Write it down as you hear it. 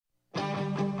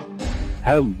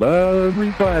Hello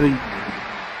everybody!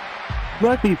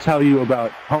 Let me tell you about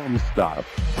Homestuck.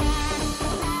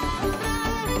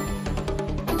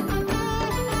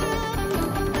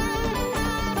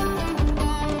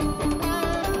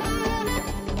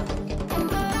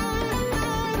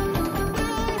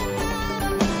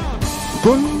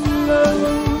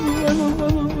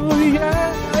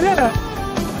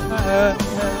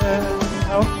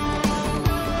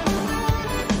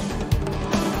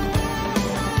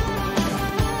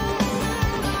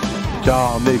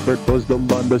 John Mayford was the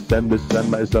one to send this and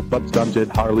myself up stunted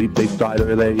Harley based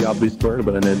rider, they always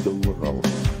bourbon in the world.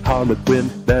 Tom with wind,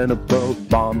 then a boat,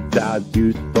 mom, dad,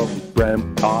 used boat,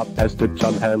 Bram, top, Esther,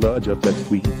 Chum, Hella, Jeff, let's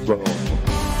we roll.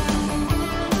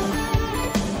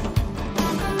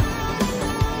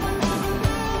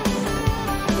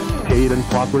 Hayden,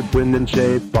 Clockwork, Wind and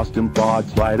Shade, Boston, Fog,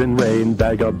 Slide and Rain,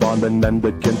 Vagabond, and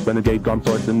Mendicant, Renegade,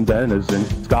 Consort, and Denizen,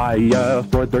 Skya,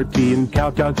 413,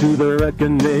 Countdown to the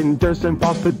Reckoning, Durson,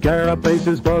 Posta, Gara,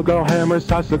 Bases, Bogo, Hammer,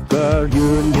 Sassaka,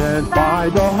 Union, by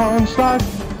the Homestuck.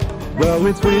 Well,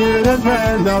 it's weird and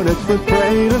random, it's the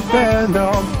greatest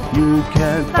fandom. You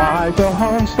can't buy the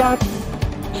Homestuck.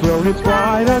 Well, it's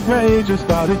quite outrageous,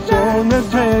 but it's so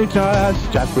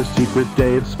contagious. Jasper, Secret,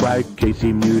 Dave, Sprite,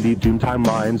 Casey, Muty, Doom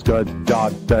Timelines, Good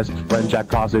Dog, Best Friend, Jack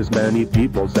causes many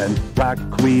people's end. Black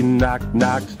Queen,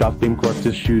 Knack, Stuffing,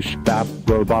 Corpses, Shoosh, Bap,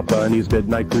 Robot Bunnies,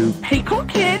 Midnight Crew. Hey, cool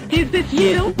kid, is this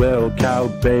you? Will, Cow,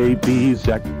 Babies,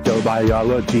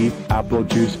 Ectobiology, Apple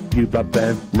Juice, Yuba,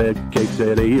 Ben, Nick, Cake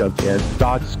City of Kids,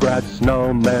 Dot, Scratch,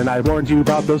 Snowman, I warned you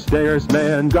about those stairs,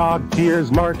 man. God,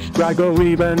 Tears, March, Drago,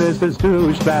 even is this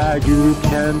douchebag. You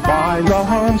can find the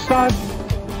Homestuck.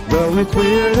 Well, it's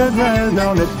weird and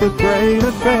random, it's the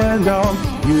greatest fandom.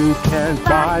 You can't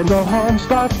find the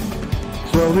Homestuck.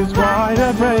 So it's quite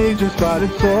outrageous, but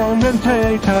it's so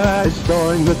contagious.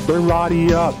 Going with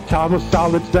Berardi up, Thomas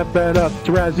Solid stepping up.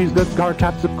 Tarazi's the car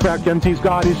caps of crack, MT's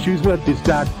got issues with his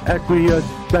stack. Equius,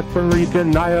 that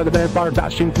Farican, Naya the vampire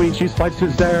bashing queen. She slices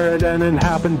his Zeradan and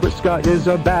half, and Briska is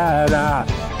a badass.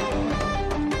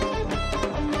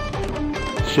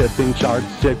 Shifting charts,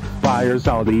 sick fires,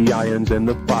 all the irons in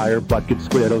the fire, bucket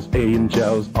squiddles,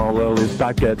 angels, all of his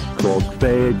sockets, cold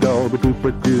fago, the group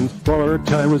with goons, for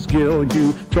time was kill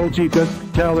you, told you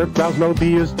just tell her, browse no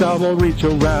be his double reach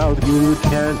around, you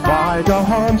can't buy the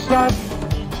Homestuck.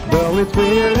 Well, it's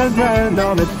weird and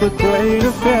random, it's the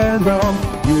greatest fandom,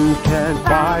 you can't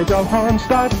buy the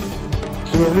Homestuck.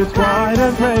 So it's quite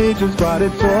outrageous, but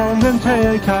it's so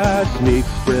contagious. Sneak,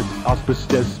 Spritz,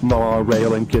 Auspicious,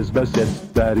 Morail, and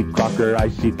Kisbasis, Betty Crocker,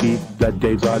 ICP, the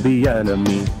Daves are the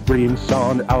enemy. Green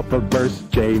Son, Alpha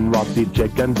Burst, Jane, Roxy,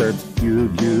 Jake, and Dirt. You,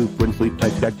 Brinsley,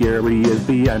 Type, Gary is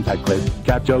the Antichrist.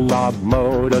 Catch a Lob,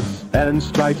 Modus, and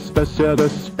Strike,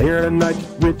 Specialist, Air and Night,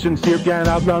 Rich and Sear, can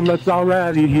outrun, that's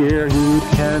already here. You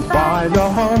can't buy the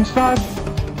Homestuck.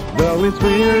 Well, it's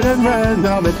weird and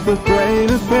random, it's the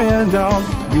greatest fandom.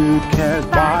 You can't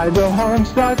buy the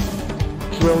Homestuck.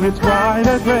 Well, it's quite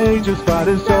outrageous, but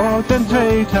it's so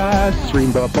contagious.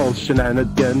 Stream bubbles,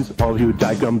 shenanigans, all who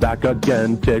die come back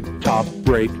again. Tick, top,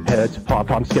 break, hit, pop,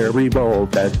 scary roll,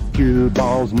 dead. Cue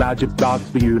balls, magic dots,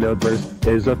 the universe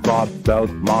is a thought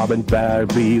felt. Mob and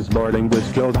berries, morning which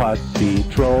killed Hussy.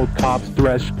 Troll, cops,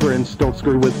 thresh, prince, don't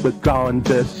screw with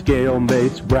Gondis. Scale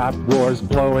mates, rap wars,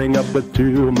 blowing up with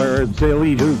tumors.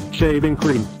 Zilly hoop, shaving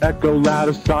cream, echo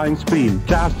ladder, sign scream.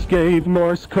 Cascade,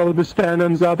 Morse code, this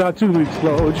fandom's about to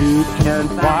explode. You can't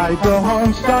buy the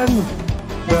Homestuck.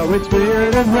 Well, it's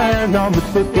weird and random,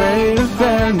 it's the greatest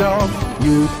fandom.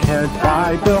 You can't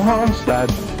buy the Homestuck.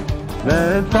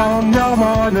 Then from now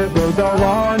on it will go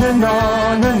on and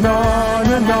on and on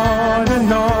and on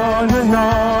and on and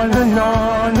on and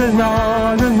on and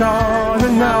on and on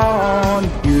and on.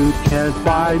 You can't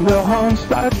buy the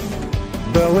Homestuck.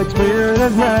 Well, it's weird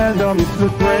and random, it's the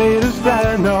greatest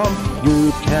fandom.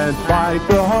 You can't buy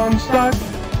the Homestuck.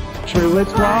 True,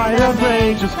 it's quite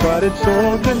outrageous, but it's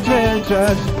so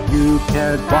contagious. You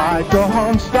can't buy the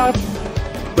Homestuck.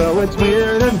 Though it's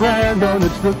weird and random,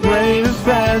 it's the greatest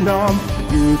fandom.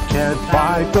 You can't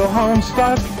buy the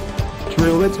Homestuck.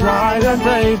 True, it's quite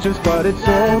outrageous, but it's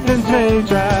so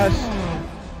contagious.